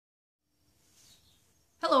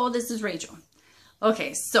Hello, this is Rachel.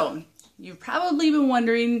 Okay, so you've probably been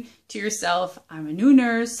wondering to yourself, I'm a new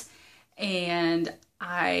nurse and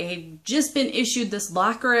I've just been issued this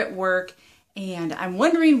locker at work and I'm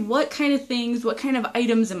wondering what kind of things, what kind of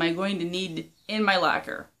items am I going to need in my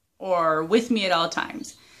locker or with me at all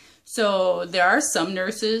times. So there are some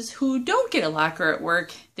nurses who don't get a locker at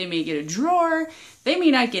work. They may get a drawer. They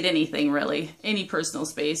may not get anything really, any personal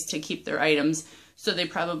space to keep their items. So they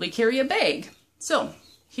probably carry a bag. So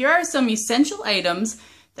here are some essential items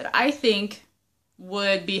that I think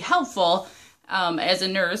would be helpful as a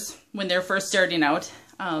nurse when they're first starting out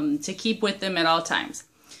to keep with them at all times.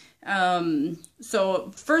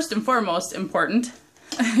 So first and foremost important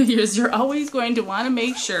is you're always going to want to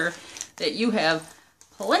make sure that you have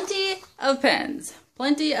plenty of pens,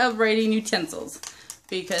 plenty of writing utensils,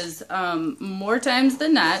 because more times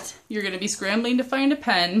than not, you're going to be scrambling to find a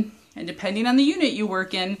pen, and depending on the unit you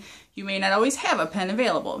work in, you may not always have a pen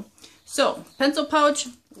available. So, pencil pouch,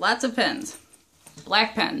 lots of pens.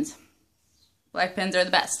 Black pens. Black pens are the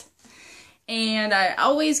best. And I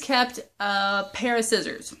always kept a pair of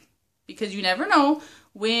scissors, because you never know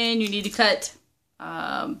when you need to cut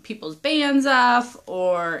people's bands off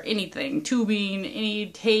or anything, tubing, any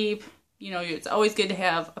tape. You know, it's always good to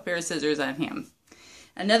have a pair of scissors on hand.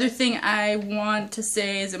 Another thing I want to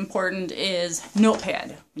say is important is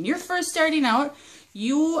notepad. When you're first starting out,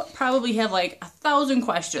 you probably have like 1,000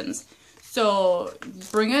 questions. So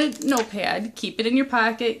bring a notepad, keep it in your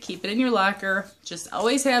pocket, keep it in your locker. Just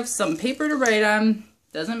always have some paper to write on,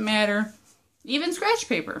 doesn't matter. Even scratch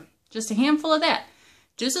paper, just a handful of that.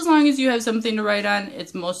 Just as long as you have something to write on,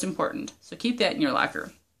 it's most important. So keep that in your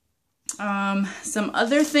locker. Some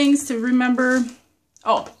other things to remember.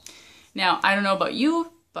 Oh, now I don't know about you,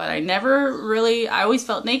 but I always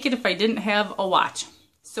felt naked if I didn't have a watch.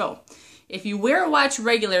 So if you wear a watch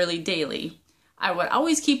regularly daily, I would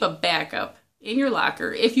always keep a backup in your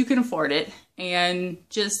locker if you can afford it, and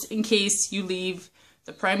just in case you leave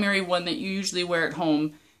the primary one that you usually wear at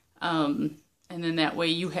home, and then that way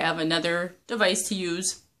you have another device to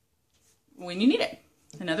use when you need it,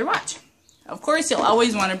 another watch. Of course, you'll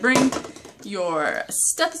always want to bring your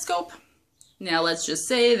stethoscope. Now let's just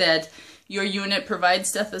say that your unit provides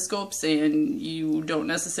stethoscopes and you don't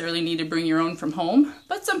necessarily need to bring your own from home,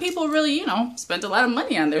 but some people really, you know, spent a lot of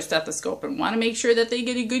money on their stethoscope and want to make sure that they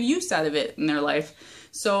get a good use out of it in their life.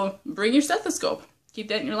 So bring your stethoscope, keep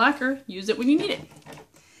that in your locker, use it when you need it.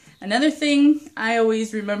 Another thing I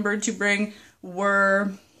always remembered to bring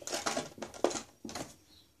were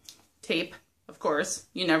tape, of course.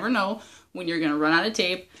 You never know when you're going to run out of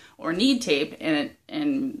tape or need tape,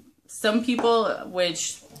 and some people,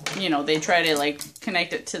 which, you know, they try to like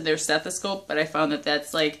connect it to their stethoscope, but I found that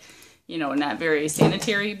that's like, you know, not very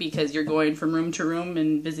sanitary because you're going from room to room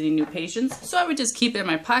and visiting new patients. So I would just keep it in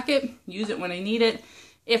my pocket, use it when I need it,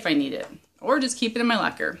 if I need it, or just keep it in my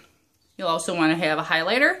locker. You'll also want to have a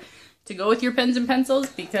highlighter to go with your pens and pencils,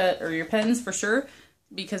 or your pens for sure,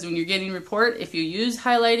 because when you're getting report, if you use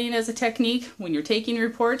highlighting as a technique when you're taking a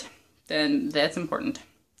report, then that's important.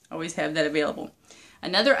 Always have that available.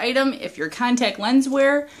 Another item, if you're contact lens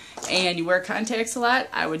wearer and you wear contacts a lot,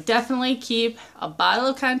 I would definitely keep a bottle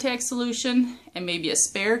of contact solution and maybe a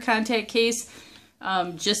spare contact case,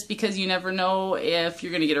 just because you never know if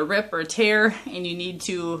you're going to get a rip or a tear and you need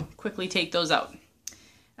to quickly take those out.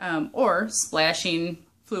 Or splashing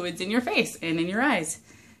fluids in your face and in your eyes.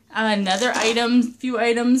 Another item, few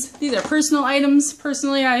items, these are personal items.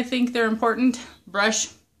 Personally, I think they're important. Brush,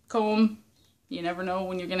 comb. You never know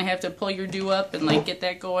when you're going to have to pull your dew up and like get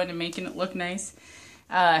that going and making it look nice.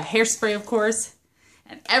 Hairspray, of course.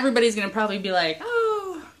 And everybody's going to probably be like,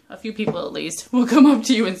 oh, a few people at least will come up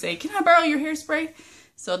to you and say, can I borrow your hairspray?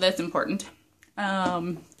 So that's important.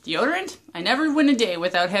 Deodorant. I never went a day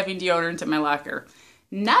without having deodorant in my locker.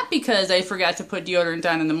 Not because I forgot to put deodorant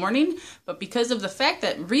on in the morning, but because of the fact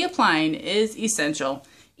that reapplying is essential.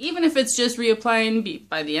 Even if it's just reapplying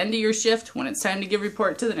by the end of your shift when it's time to give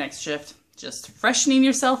report to the next shift. Just freshening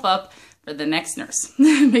yourself up for the next nurse.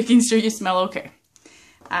 Making sure you smell okay.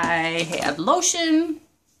 I had lotion.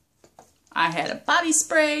 I had a body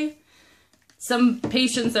spray. Some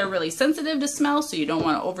patients are really sensitive to smell, so you don't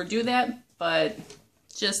want to overdo that. But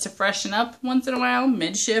just to freshen up once in a while,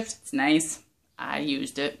 mid-shift, it's nice. I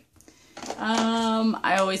used it.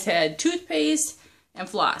 I always had toothpaste and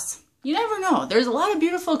floss. You never know. There's a lot of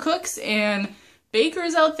beautiful cooks and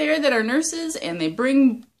bakers out there that are nurses, and they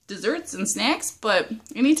bring desserts and snacks, but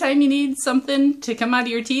anytime you need something to come out of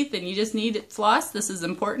your teeth and you just need floss, this is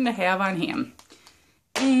important to have on hand.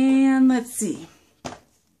 And let's see.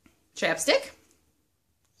 Chapstick.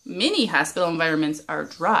 many hospital environments are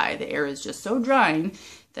dry. The air is just so drying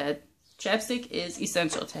that chapstick is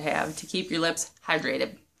essential to have to keep your lips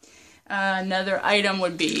hydrated. Another item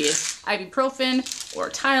would be ibuprofen or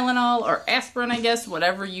Tylenol or aspirin, I guess,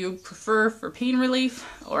 whatever you prefer for pain relief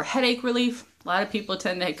or headache relief. A lot of people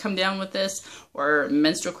tend to come down with this or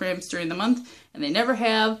menstrual cramps during the month, and they never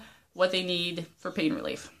have what they need for pain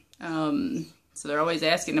relief. So they're always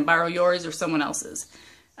asking to borrow yours or someone else's.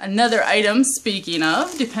 Another item, speaking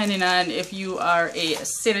of, depending on if you are a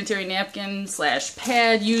sanitary napkin /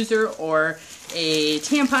 pad user or a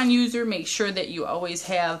tampon user, make sure that you always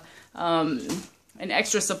have an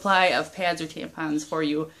extra supply of pads or tampons for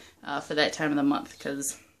you for that time of the month,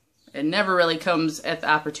 because it never really comes at the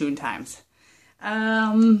opportune times.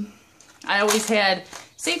 I always had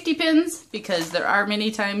safety pins, because there are many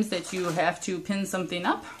times that you have to pin something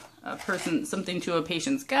up, something to a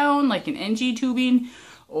patient's gown, like an NG tubing,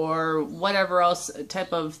 or whatever else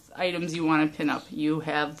type of items you want to pin up. You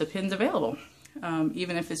have the pins available,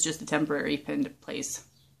 even if it's just a temporary pin to place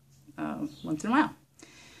once in a while.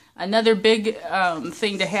 Another big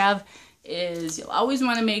thing to have is you'll always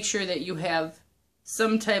want to make sure that you have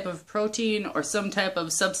some type of protein or some type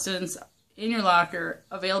of substance in your locker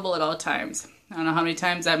available at all times. I don't know how many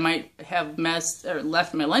times I might have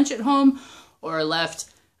left my lunch at home or left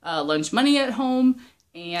lunch money at home,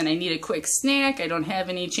 and I need a quick snack. I don't have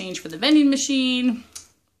any change for the vending machine.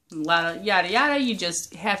 A lot of yada yada. You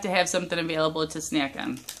just have to have something available to snack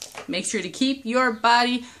on. Make sure to keep your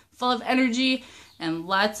body full of energy, and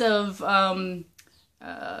lots of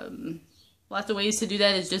ways to do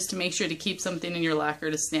that is just to make sure to keep something in your locker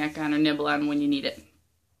to snack on or nibble on when you need it.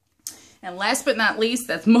 And last but not least,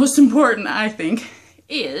 that's most important, I think,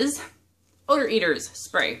 is Odor Eaters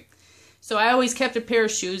spray. So I always kept a pair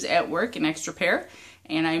of shoes at work, an extra pair,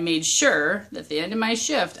 and I made sure that at the end of my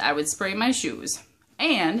shift I would spray my shoes.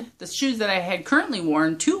 And the shoes that I had currently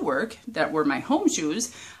worn to work, that were my home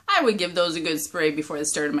shoes, I would give those a good spray before the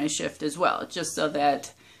start of my shift as well, just so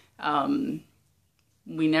that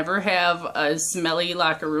we never have a smelly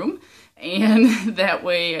locker room, and that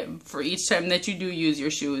way for each time that you do use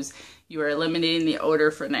your shoes, you are eliminating the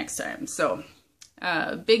odor for next time. So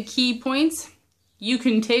big key points. You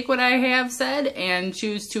can take what I have said and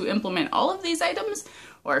choose to implement all of these items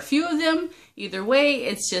or a few of them. Either way,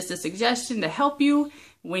 it's just a suggestion to help you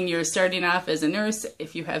when you're starting off as a nurse.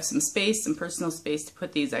 If you have some space, some personal space to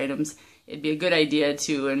put these items, it'd be a good idea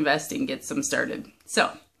to invest and get some started.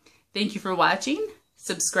 So thank you for watching.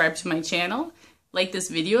 Subscribe to my channel. Like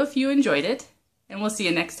this video if you enjoyed it, and we'll see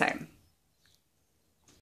you next time.